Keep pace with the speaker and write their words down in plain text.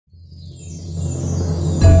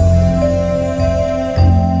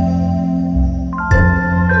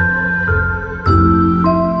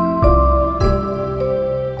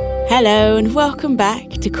Hello and welcome back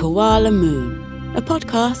to Koala Moon, a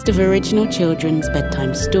podcast of original children's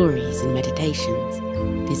bedtime stories and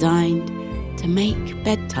meditations designed to make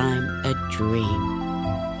bedtime a dream.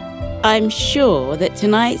 I'm sure that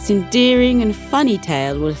tonight's endearing and funny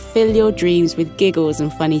tale will fill your dreams with giggles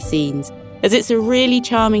and funny scenes, as it's a really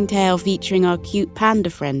charming tale featuring our cute panda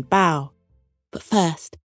friend Bao. But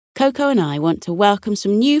first, Coco and I want to welcome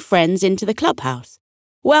some new friends into the clubhouse.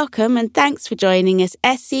 Welcome and thanks for joining us,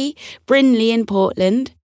 Essie, Brinley in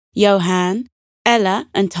Portland, Johan, Ella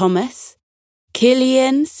and Thomas,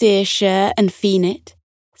 Killian, Saoirse and Fenit,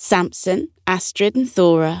 Samson, Astrid and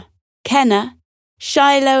Thora, Kenna,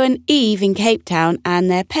 Shiloh and Eve in Cape Town,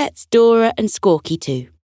 and their pets Dora and Skorky too.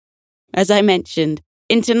 As I mentioned,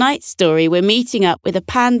 in tonight's story we're meeting up with a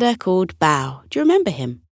panda called Bao. Do you remember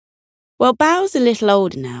him? Well, Bao's a little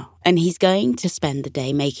older now, and he's going to spend the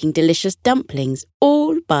day making delicious dumplings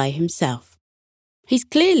all by himself. He's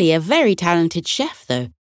clearly a very talented chef, though,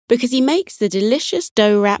 because he makes the delicious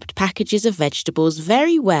dough-wrapped packages of vegetables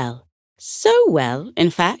very well. So well,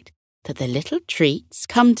 in fact, that the little treats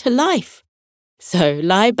come to life. So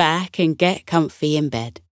lie back and get comfy in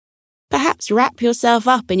bed. Perhaps wrap yourself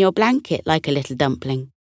up in your blanket like a little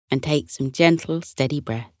dumpling and take some gentle, steady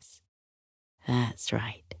breaths. That's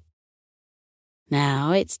right.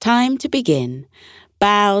 Now it's time to begin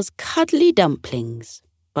Bao's Cuddly Dumplings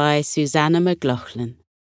by Susanna McLaughlin.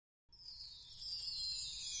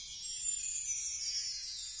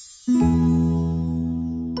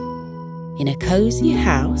 In a cosy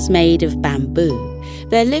house made of bamboo,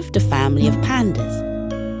 there lived a family of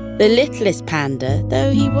pandas. The littlest panda,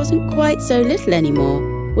 though he wasn't quite so little anymore,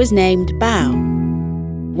 was named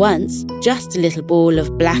Bao. Once just a little ball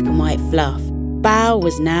of black and white fluff, Bao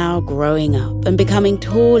was now growing up and becoming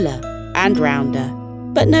taller and rounder,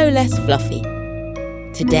 but no less fluffy.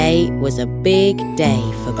 Today was a big day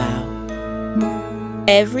for Bao.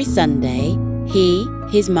 Every Sunday, he,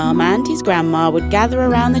 his mum and his grandma would gather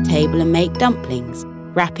around the table and make dumplings,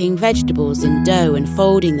 wrapping vegetables in dough and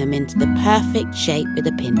folding them into the perfect shape with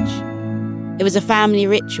a pinch. It was a family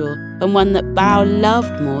ritual and one that Bao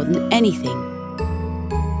loved more than anything.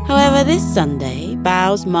 However, this Sunday,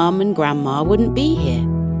 Bao's mum and grandma wouldn't be here.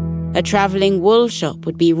 A travelling wool shop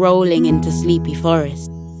would be rolling into Sleepy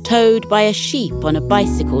Forest, towed by a sheep on a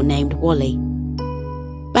bicycle named Wally.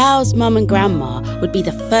 Bao's mum and grandma would be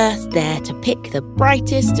the first there to pick the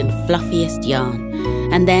brightest and fluffiest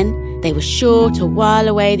yarn, and then they were sure to while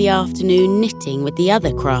away the afternoon knitting with the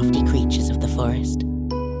other crafty creatures of the forest.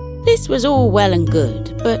 This was all well and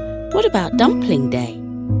good, but what about Dumpling Day?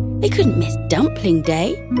 They couldn't miss Dumpling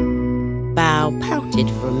Day. Bao pouted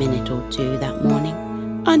for a minute or two that morning,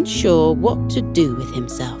 unsure what to do with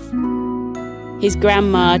himself. His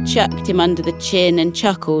grandma chucked him under the chin and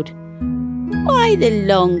chuckled. "Why the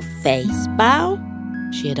long face, Bao?"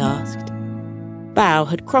 she had asked. Bao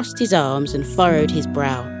had crossed his arms and furrowed his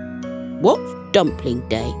brow. "What's Dumpling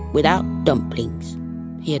Day without dumplings?"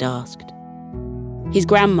 he had asked. His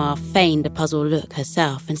grandma feigned a puzzled look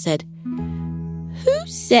herself and said, "Who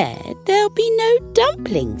said there'll be no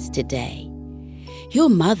dumplings today? Your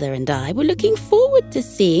mother and I were looking forward to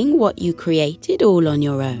seeing what you created all on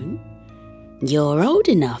your own. You're old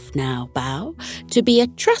enough now, Bao, to be a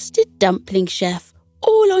trusted dumpling chef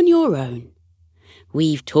all on your own.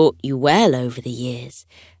 We've taught you well over the years,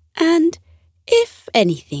 and if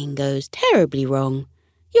anything goes terribly wrong,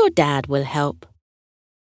 your dad will help."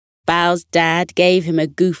 Bao's dad gave him a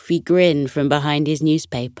goofy grin from behind his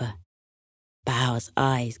newspaper. Bao's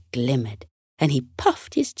eyes glimmered, and he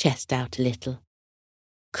puffed his chest out a little.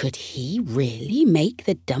 Could he really make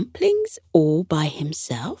the dumplings all by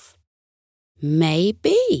himself?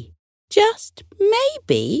 Maybe, just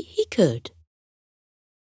maybe he could.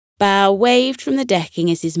 Bao waved from the decking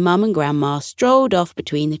as his mum and grandma strolled off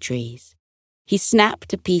between the trees. He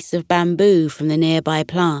snapped a piece of bamboo from the nearby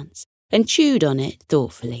plants and chewed on it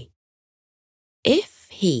thoughtfully. If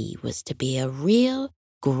he was to be a real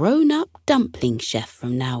grown-up dumpling chef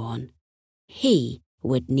from now on, he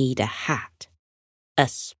would need a hat. A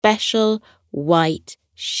special white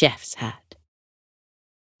chef's hat.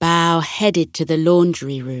 Bao headed to the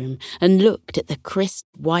laundry room and looked at the crisp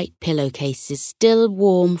white pillowcases still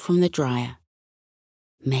warm from the dryer.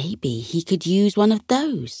 Maybe he could use one of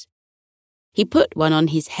those. He put one on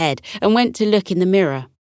his head and went to look in the mirror.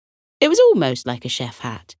 It was almost like a chef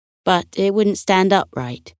hat, but it wouldn't stand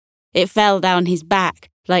upright. It fell down his back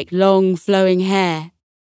like long flowing hair.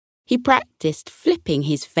 He practiced flipping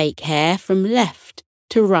his fake hair from left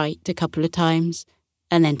to right a couple of times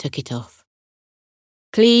and then took it off.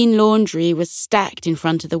 Clean laundry was stacked in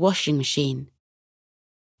front of the washing machine.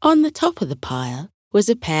 On the top of the pile was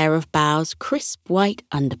a pair of Bao's crisp white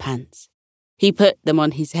underpants. He put them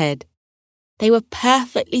on his head. They were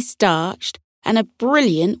perfectly starched and a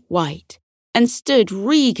brilliant white, and stood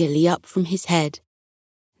regally up from his head.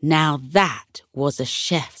 Now that was a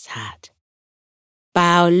chef's hat.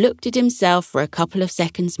 Bao looked at himself for a couple of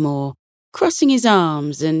seconds more, crossing his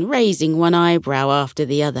arms and raising one eyebrow after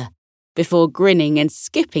the other, before grinning and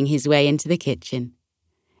skipping his way into the kitchen.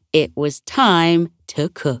 It was time to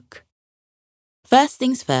cook. First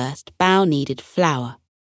things first, Bao needed flour.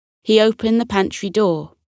 He opened the pantry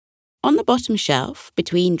door. On the bottom shelf,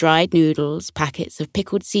 between dried noodles, packets of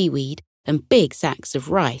pickled seaweed, and big sacks of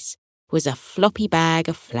rice, was a floppy bag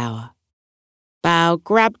of flour. Bao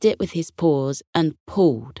grabbed it with his paws and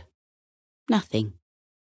pulled. Nothing.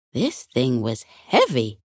 This thing was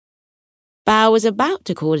heavy. Bao was about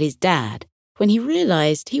to call his dad when he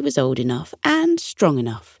realized he was old enough and strong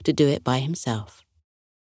enough to do it by himself.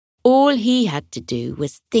 All he had to do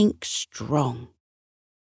was think strong.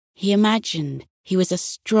 He imagined he was a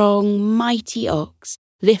strong, mighty ox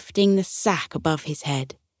lifting the sack above his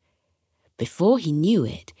head. Before he knew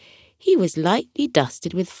it, he was lightly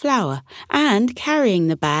dusted with flour and carrying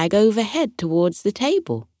the bag overhead towards the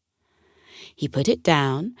table. He put it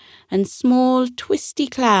down, and small, twisty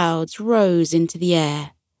clouds rose into the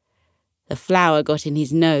air. The flour got in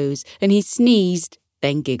his nose, and he sneezed,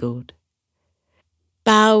 then giggled.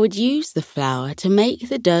 Bao would use the flour to make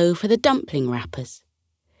the dough for the dumpling wrappers.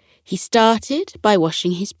 He started by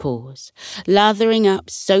washing his paws, lathering up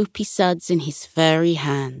soapy suds in his furry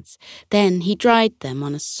hands. Then he dried them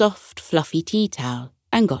on a soft, fluffy tea towel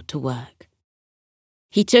and got to work.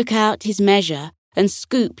 He took out his measure and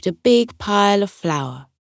scooped a big pile of flour.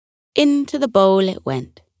 Into the bowl it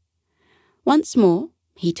went. Once more,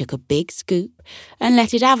 he took a big scoop and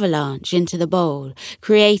let it avalanche into the bowl,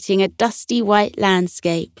 creating a dusty white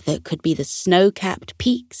landscape that could be the snow-capped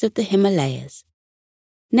peaks of the Himalayas.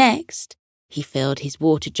 Next, he filled his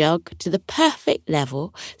water jug to the perfect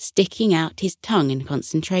level, sticking out his tongue in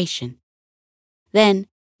concentration. Then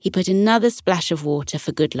he put another splash of water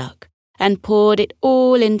for good luck and poured it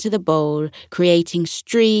all into the bowl, creating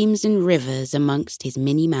streams and rivers amongst his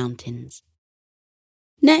mini mountains.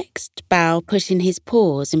 Next, Bao put in his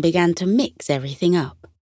paws and began to mix everything up.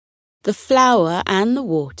 The flour and the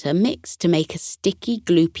water mixed to make a sticky,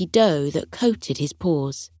 gloopy dough that coated his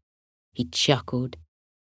paws. He chuckled.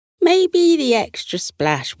 Maybe the extra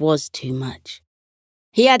splash was too much.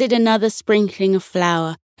 He added another sprinkling of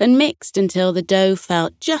flour and mixed until the dough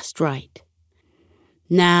felt just right.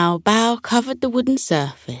 Now Bao covered the wooden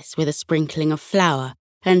surface with a sprinkling of flour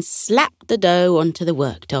and slapped the dough onto the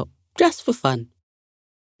worktop, just for fun.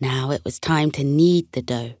 Now it was time to knead the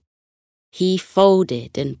dough. He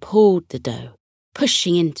folded and pulled the dough,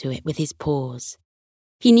 pushing into it with his paws.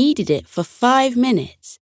 He kneaded it for 5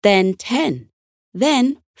 minutes, then 10,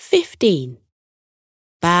 then 15.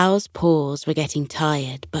 Bao's paws were getting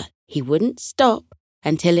tired, but he wouldn't stop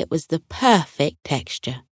until it was the perfect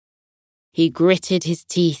texture. He gritted his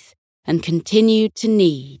teeth and continued to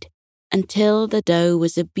knead until the dough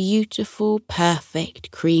was a beautiful, perfect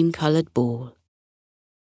cream-coloured ball.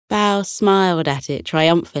 Bao smiled at it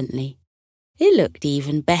triumphantly. It looked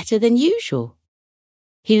even better than usual.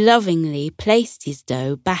 He lovingly placed his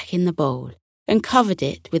dough back in the bowl and covered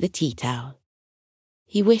it with a tea towel.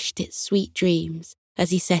 He wished it sweet dreams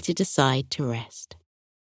as he set it aside to rest.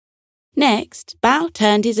 Next, Bao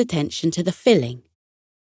turned his attention to the filling.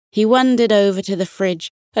 He wandered over to the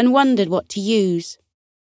fridge and wondered what to use.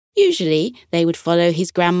 Usually, they would follow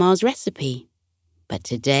his grandma's recipe, but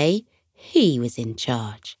today he was in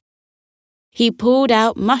charge. He pulled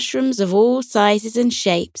out mushrooms of all sizes and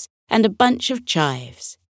shapes and a bunch of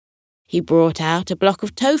chives. He brought out a block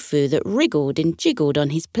of tofu that wriggled and jiggled on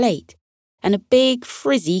his plate, and a big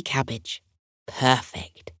frizzy cabbage.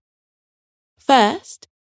 Perfect. First,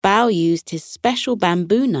 Bao used his special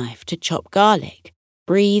bamboo knife to chop garlic,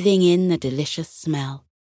 breathing in the delicious smell,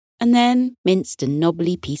 and then minced a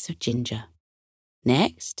knobbly piece of ginger.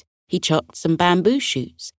 Next, he chopped some bamboo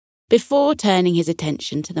shoots before turning his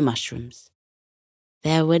attention to the mushrooms.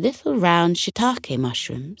 There were little round shiitake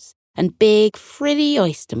mushrooms and big frilly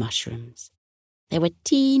oyster mushrooms. There were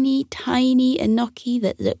teeny tiny enoki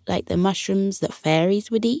that looked like the mushrooms that fairies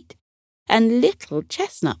would eat, and little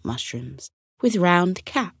chestnut mushrooms with round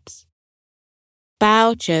caps.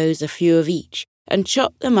 Bao chose a few of each and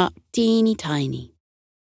chopped them up teeny tiny.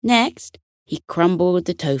 Next, he crumbled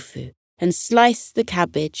the tofu and sliced the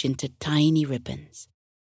cabbage into tiny ribbons.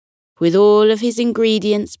 With all of his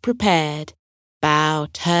ingredients prepared,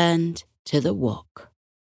 Bao turned to the wok.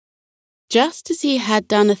 Just as he had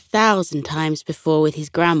done 1,000 times before with his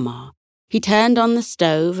grandma, He turned on the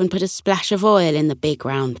stove and put a splash of oil in the big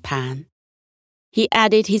round pan. He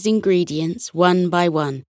added his ingredients one by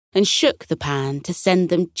one and shook the pan to send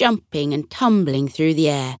them jumping and tumbling through the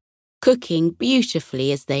air, cooking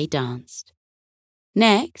beautifully as they danced.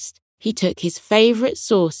 Next, he took his favourite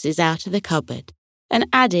sauces out of the cupboard and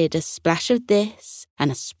added a splash of this and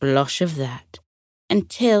a splosh of that,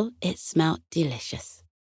 until it smelt delicious.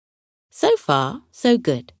 So far, so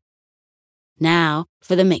good. Now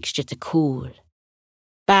for the mixture to cool.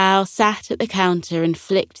 Bao sat at the counter and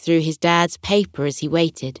flicked through his dad's paper as he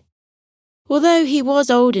waited. Although he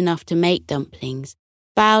was old enough to make dumplings,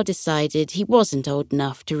 Bao decided he wasn't old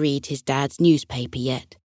enough to read his dad's newspaper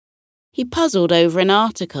yet. He puzzled over an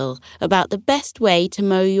article about the best way to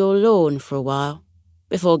mow your lawn for a while,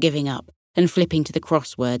 before giving up and flipping to the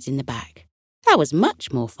crosswords in the back. That was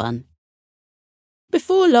much more fun.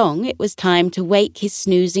 Before long, it was time to wake his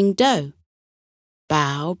snoozing dough.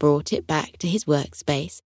 Bao brought it back to his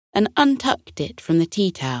workspace and untucked it from the tea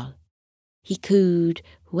towel. He cooed,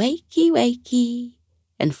 "Wakey, wakey,"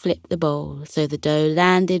 and flipped the bowl so the dough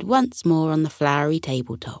landed once more on the floury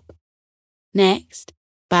tabletop. Next,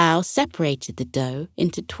 Bao separated the dough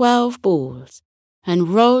into 12 balls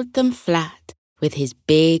and rolled them flat with his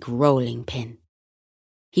big rolling pin.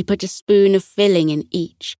 He put a spoon of filling in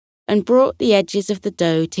each and brought the edges of the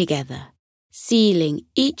dough together, sealing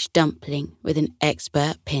each dumpling with an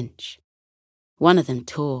expert pinch. One of them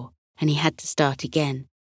tore, and he had to start again,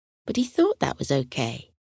 but he thought that was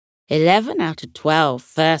okay. 11 out of 12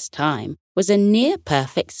 first time was a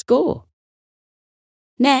near-perfect score.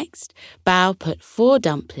 Next, Bao put 4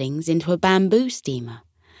 dumplings into a bamboo steamer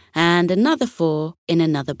and another 4 in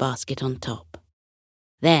another basket on top.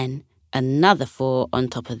 Then another 4 on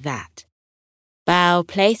top of that. Bao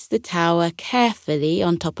placed the tower carefully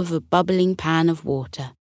on top of a bubbling pan of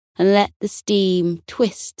water and let the steam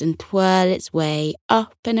twist and twirl its way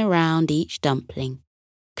up and around each dumpling,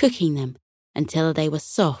 cooking them until they were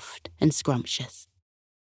soft and scrumptious.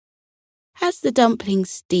 As the dumplings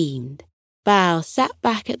steamed, Bao sat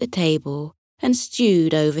back at the table and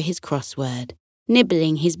stewed over his crossword,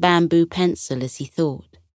 nibbling his bamboo pencil as he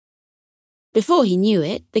thought. Before he knew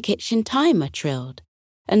it, the kitchen timer trilled,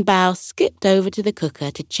 and Bao skipped over to the cooker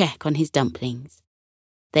to check on his dumplings.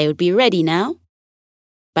 They would be ready now.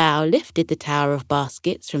 Bao lifted the tower of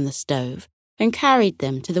baskets from the stove and carried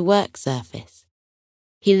them to the work surface.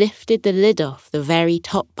 He lifted the lid off the very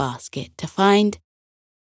top basket to find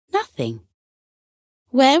nothing.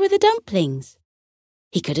 Where were the dumplings?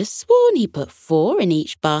 He could have sworn he put 4 in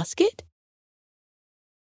each basket.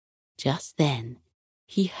 Just then,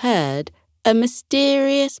 he heard a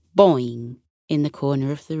mysterious boing in the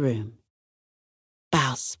corner of the room.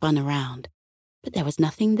 Bao spun around, but there was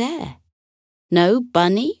nothing there. No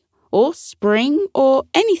bunny or spring or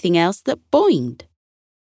anything else that boinged.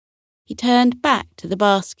 He turned back to the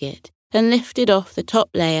basket and lifted off the top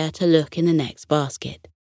layer to look in the next basket.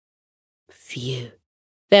 Phew!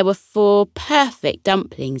 There were 4 perfect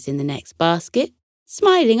dumplings in the next basket,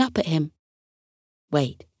 smiling up at him.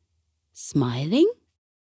 Wait, smiling?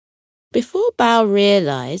 Before Bao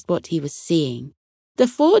realised what he was seeing, the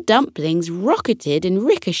 4 dumplings rocketed and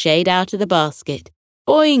ricocheted out of the basket,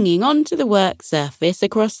 boinging onto the work surface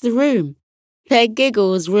across the room. Their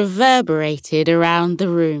giggles reverberated around the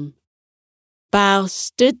room. Bao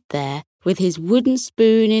stood there with his wooden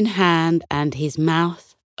spoon in hand and his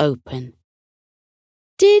mouth open.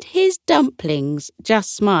 Did his dumplings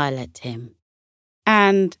just smile at him?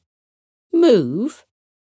 And move?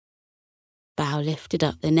 Bao lifted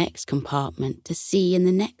up the next compartment to see in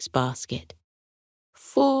the next basket.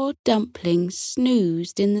 4 dumplings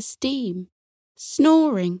snoozed in the steam,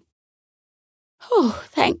 snoring. Oh,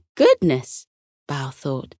 thank goodness, Bao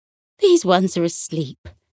thought. These ones are asleep.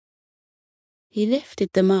 He lifted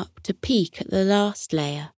them up to peek at the last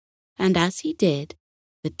layer, and as he did,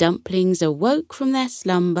 the dumplings awoke from their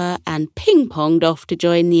slumber and ping-ponged off to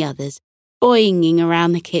join the others, boinging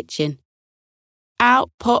around the kitchen.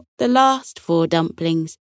 Out popped the last 4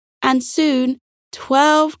 dumplings, and soon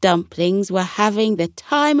 12 dumplings were having the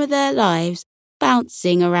time of their lives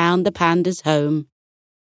bouncing around the panda's home.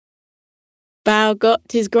 Bao got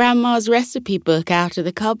his grandma's recipe book out of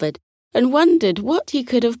the cupboard and wondered what he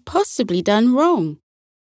could have possibly done wrong.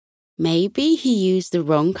 Maybe he used the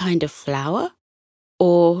wrong kind of flour,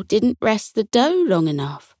 or didn't rest the dough long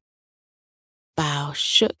enough. Bao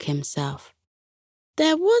shook himself.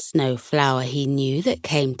 There was no flower he knew that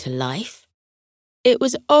came to life. It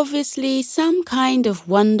was obviously some kind of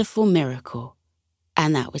wonderful miracle,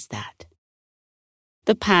 and that was that.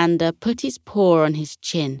 The panda put his paw on his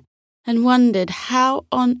chin and wondered how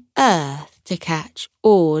on earth to catch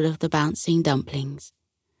all of the bouncing dumplings.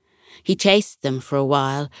 He chased them for a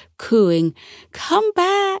while, cooing, "Come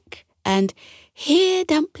back!" and "Here,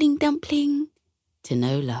 dumpling, dumpling," to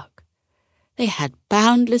no luck. They had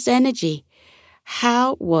boundless energy.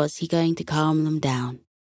 How was he going to calm them down?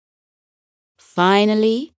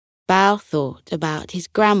 Finally, Bao thought about his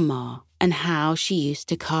grandma and how she used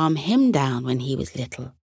to calm him down when he was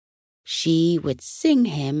little. She would sing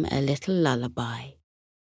him a little lullaby.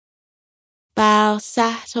 Bao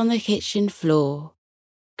sat on the kitchen floor,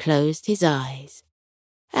 closed his eyes,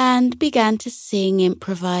 and began to sing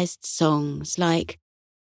improvised songs like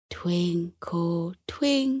 "Twinkle,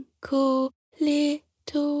 twinkle,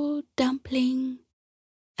 little dumpling,"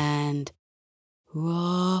 and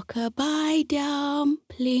 "Rock-a-bye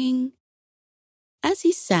dumpling." As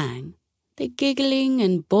he sang, the giggling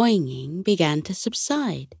and boinging began to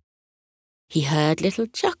subside. He heard little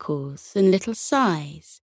chuckles and little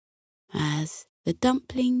sighs as the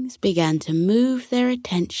dumplings began to move their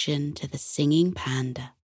attention to the singing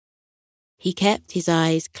panda. He kept his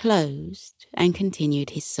eyes closed and continued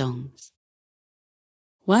his songs.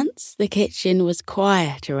 Once the kitchen was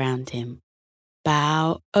quiet around him,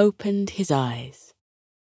 Bao opened his eyes.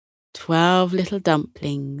 12 little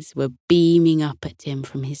dumplings were beaming up at him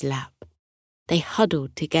from his lap. They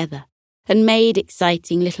huddled together and made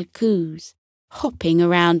exciting little coos, hopping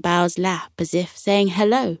around Bao's lap as if saying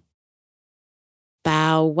hello.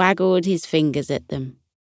 Bao waggled his fingers at them.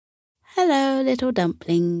 "Hello, little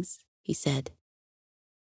dumplings," he said.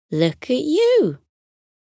 "Look at you.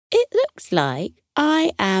 It looks like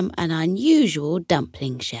I am an unusual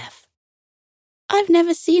dumpling chef. I've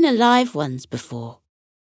never seen alive ones before."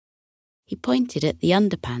 He pointed at the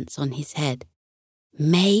underpants on his head.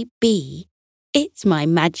 "Maybe it's my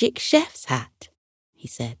magic chef's hat," he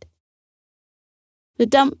said. The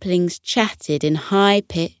dumplings chatted in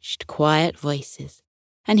high-pitched, quiet voices,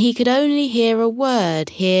 and he could only hear a word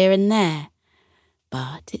here and there.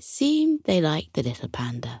 But it seemed they liked the little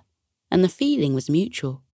panda, and the feeling was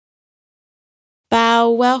mutual.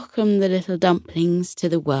 Bao welcomed the little dumplings to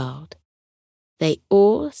the world. They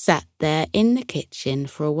all sat there in the kitchen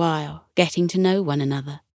for a while, getting to know one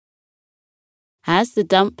another. As the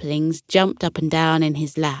dumplings jumped up and down in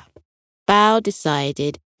his lap, Bao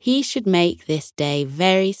decided he should make this day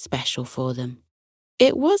very special for them.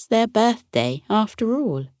 It was their birthday, after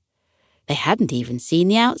all. They hadn't even seen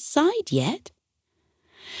the outside yet.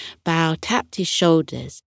 Bao tapped his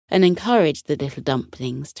shoulders and encouraged the little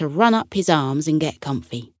dumplings to run up his arms and get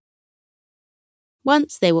comfy.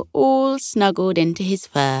 Once they were all snuggled into his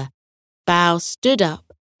fur, Bao stood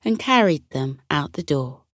up and carried them out the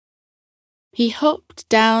door. He hopped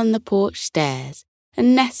down the porch stairs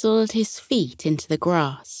and nestled his feet into the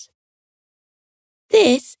grass.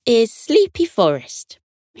 "This is Sleepy Forest,"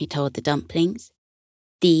 he told the dumplings.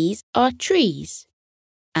 "These are trees,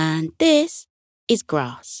 and this is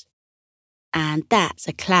grass, and that's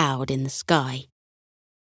a cloud in the sky."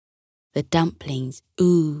 The dumplings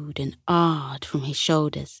oohed and ahed from his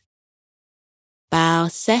shoulders. Bao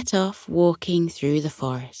set off walking through the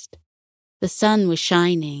forest. The sun was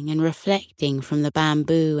shining and reflecting from the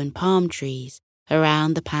bamboo and palm trees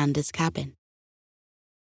around the panda's cabin.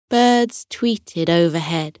 Birds tweeted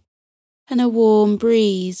overhead, and a warm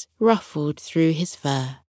breeze ruffled through his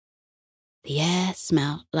fur. The air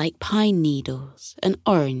smelt like pine needles and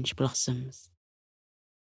orange blossoms.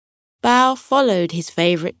 Bao followed his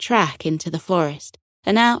favourite track into the forest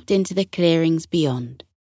and out into the clearings beyond,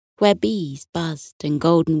 where bees buzzed and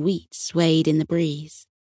golden wheat swayed in the breeze.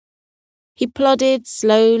 He plodded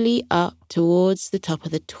slowly up towards the top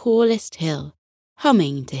of the tallest hill,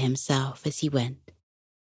 humming to himself as he went.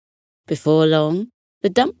 Before long, the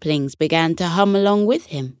dumplings began to hum along with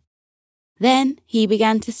him. Then he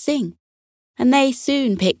began to sing, and they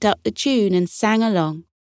soon picked up the tune and sang along.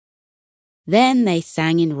 Then they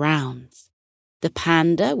sang in rounds. The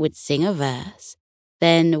panda would sing a verse,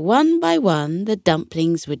 then one by one the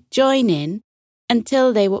dumplings would join in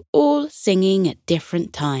until they were all singing at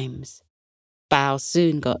different times. Bao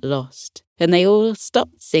soon got lost, and they all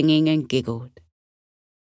stopped singing and giggled.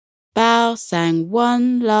 Bao sang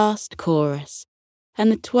one last chorus, and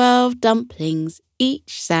the 12 dumplings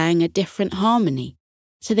each sang a different harmony,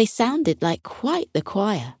 so they sounded like quite the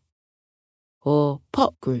choir. Or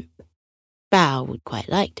pop group. Bao would quite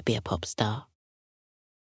like to be a pop star.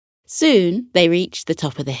 Soon they reached the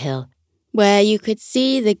top of the hill, where you could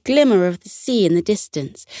see the glimmer of the sea in the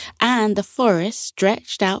distance, and the forest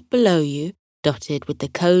stretched out below you, dotted with the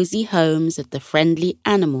cosy homes of the friendly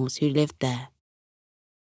animals who lived there.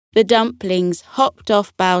 The dumplings hopped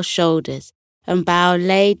off Bao's shoulders, and Bao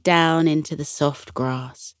laid down into the soft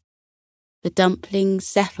grass. The dumplings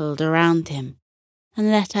settled around him and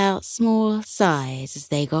let out small sighs as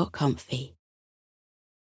they got comfy.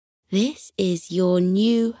 "This is your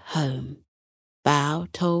new home,"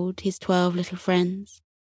 Bao told his 12 little friends.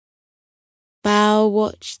 Bao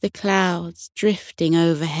watched the clouds drifting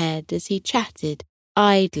overhead as he chatted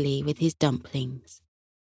idly with his dumplings.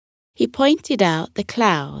 He pointed out the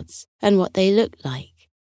clouds and what they looked like: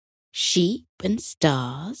 sheep and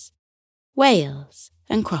stars, whales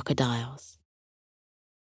and crocodiles.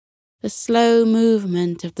 The slow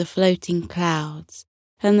movement of the floating clouds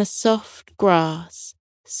and the soft grass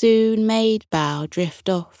soon made Bao drift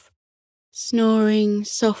off, snoring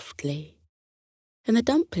softly, and the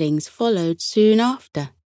dumplings followed soon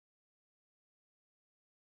after.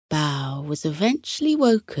 Bao was eventually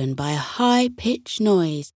woken by a high-pitched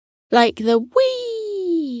noise, like the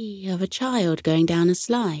whee of a child going down a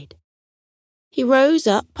slide. He rose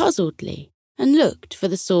up puzzledly and looked for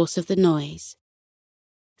the source of the noise.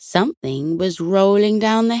 Something was rolling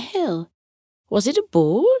down the hill. Was it a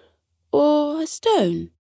ball or a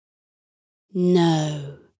stone?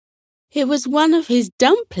 No, it was one of his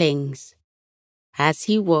dumplings. As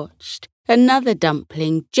he watched, another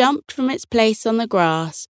dumpling jumped from its place on the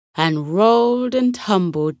grass and rolled and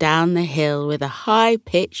tumbled down the hill with a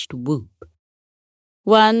high-pitched whoop.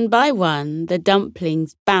 One by one, the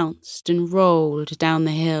dumplings bounced and rolled down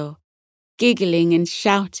the hill, giggling and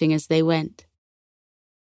shouting as they went.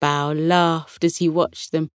 Bao laughed as he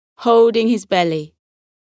watched them, holding his belly.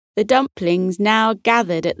 The dumplings now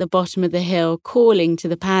gathered at the bottom of the hill, calling to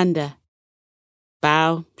the panda.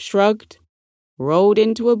 Bao shrugged, rolled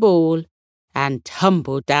into a ball, and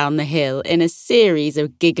tumbled down the hill in a series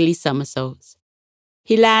of giggly somersaults.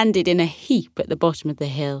 He landed in a heap at the bottom of the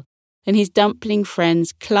hill, and his dumpling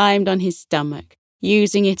friends climbed on his stomach,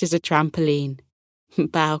 using it as a trampoline.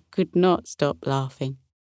 Bao could not stop laughing.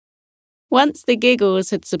 Once the giggles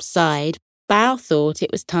had subsided, Bao thought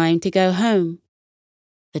it was time to go home.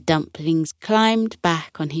 The dumplings climbed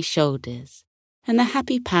back on his shoulders, and the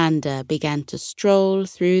happy panda began to stroll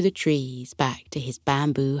through the trees back to his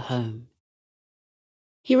bamboo home.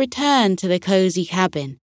 He returned to the cozy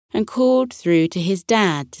cabin and called through to his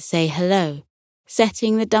dad to say hello,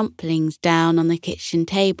 setting the dumplings down on the kitchen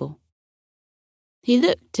table. He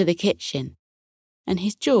looked to the kitchen, and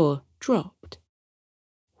his jaw dropped.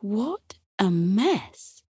 What a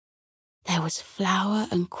mess! There was flour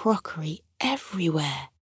and crockery everywhere.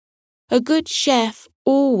 A good chef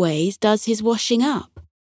always does his washing up.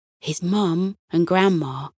 His mum and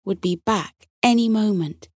grandma would be back any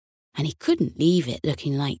moment, and he couldn't leave it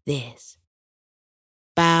looking like this.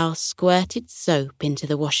 Bao squirted soap into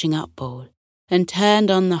the washing up bowl and turned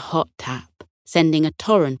on the hot tap, sending a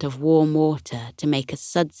torrent of warm water to make a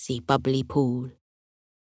sudsy, bubbly pool.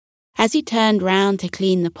 As he turned round to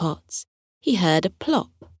clean the pots, he heard a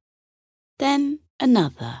plop, then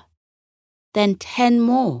another, then 10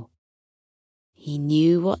 more. He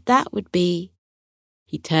knew what that would be.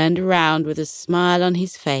 He turned around with a smile on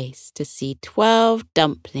his face to see 12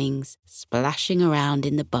 dumplings splashing around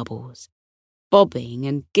in the bubbles, bobbing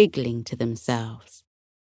and giggling to themselves.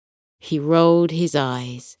 He rolled his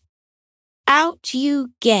eyes. "Out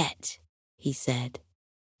you get," he said,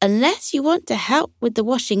 "unless you want to help with the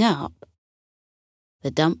washing up." The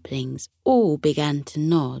dumplings all began to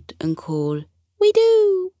nod and call, "We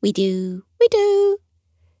do, we do, we do."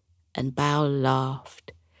 And Bao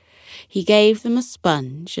laughed. He gave them a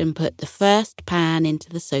sponge and put the first pan into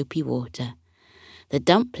the soapy water. The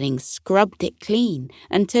dumplings scrubbed it clean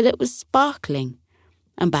until it was sparkling,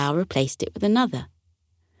 and Bao replaced it with another.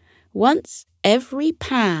 Once every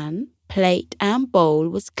pan, plate and bowl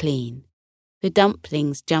was clean, the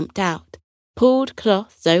dumplings jumped out, pulled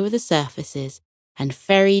cloths over the surfaces, and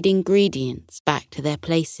ferried ingredients back to their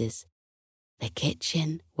places. The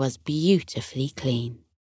kitchen was beautifully clean.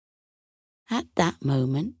 At that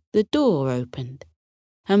moment, the door opened,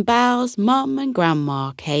 and Bao's mum and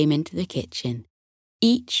grandma came into the kitchen,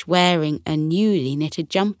 each wearing a newly knitted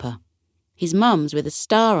jumper, his mum's with a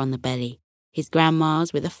star on the belly, his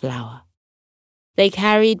grandma's with a flower. They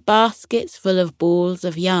carried baskets full of balls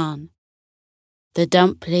of yarn. The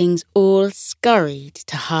dumplings all scurried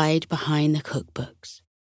to hide behind the cookbooks.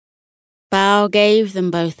 Bao gave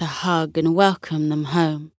them both a hug and welcomed them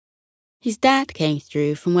home. His dad came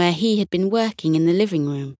through from where he had been working in the living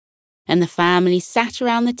room, and the family sat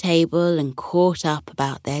around the table and caught up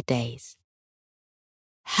about their days.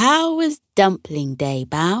 "How was Dumpling Day,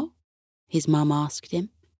 Bao?" his mum asked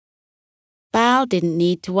him. Bao didn't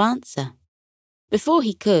need to answer. Before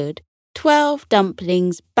he could, 12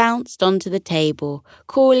 dumplings bounced onto the table,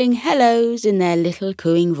 calling hellos in their little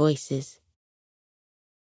cooing voices.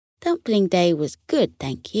 "Dumpling Day was good,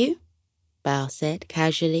 thank you," Bao said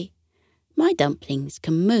casually. "My dumplings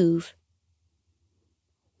can move."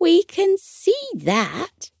 "We can see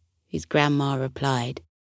that," his grandma replied.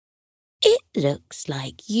 "It looks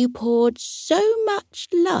like you poured so much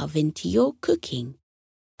love into your cooking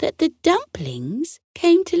that the dumplings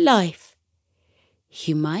came to life.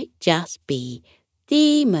 You might just be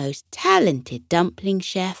the most talented dumpling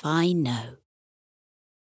chef I know."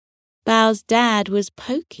 Bao's dad was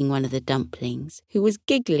poking one of the dumplings, who was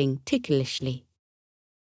giggling ticklishly.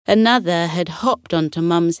 Another had hopped onto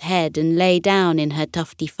Mum's head and lay down in her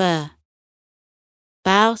tufty fur.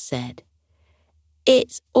 Bao said,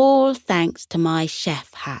 "It's all thanks to my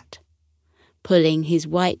chef hat," pulling his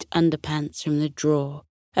white underpants from the drawer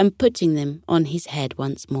and putting them on his head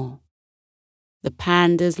once more. The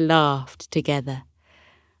pandas laughed together.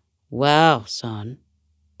 "Well, son,"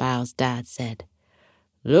 Bao's dad said,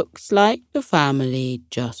 "looks like the family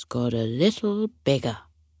just got a little bigger."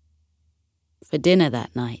 For dinner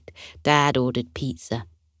that night, Dad ordered pizza,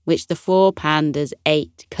 which the 4 pandas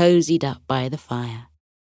ate cozied up by the fire.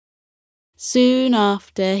 Soon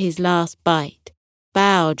after his last bite,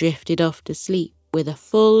 Bao drifted off to sleep with a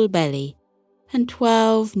full belly and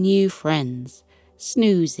 12 new friends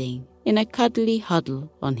snoozing in a cuddly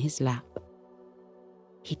huddle on his lap.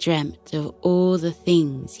 He dreamt of all the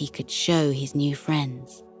things he could show his new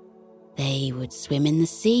friends. They would swim in the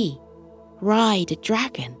sea, ride a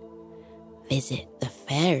dragon, visit the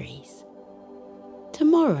fairies.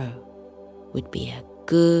 Tomorrow would be a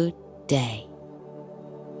good day.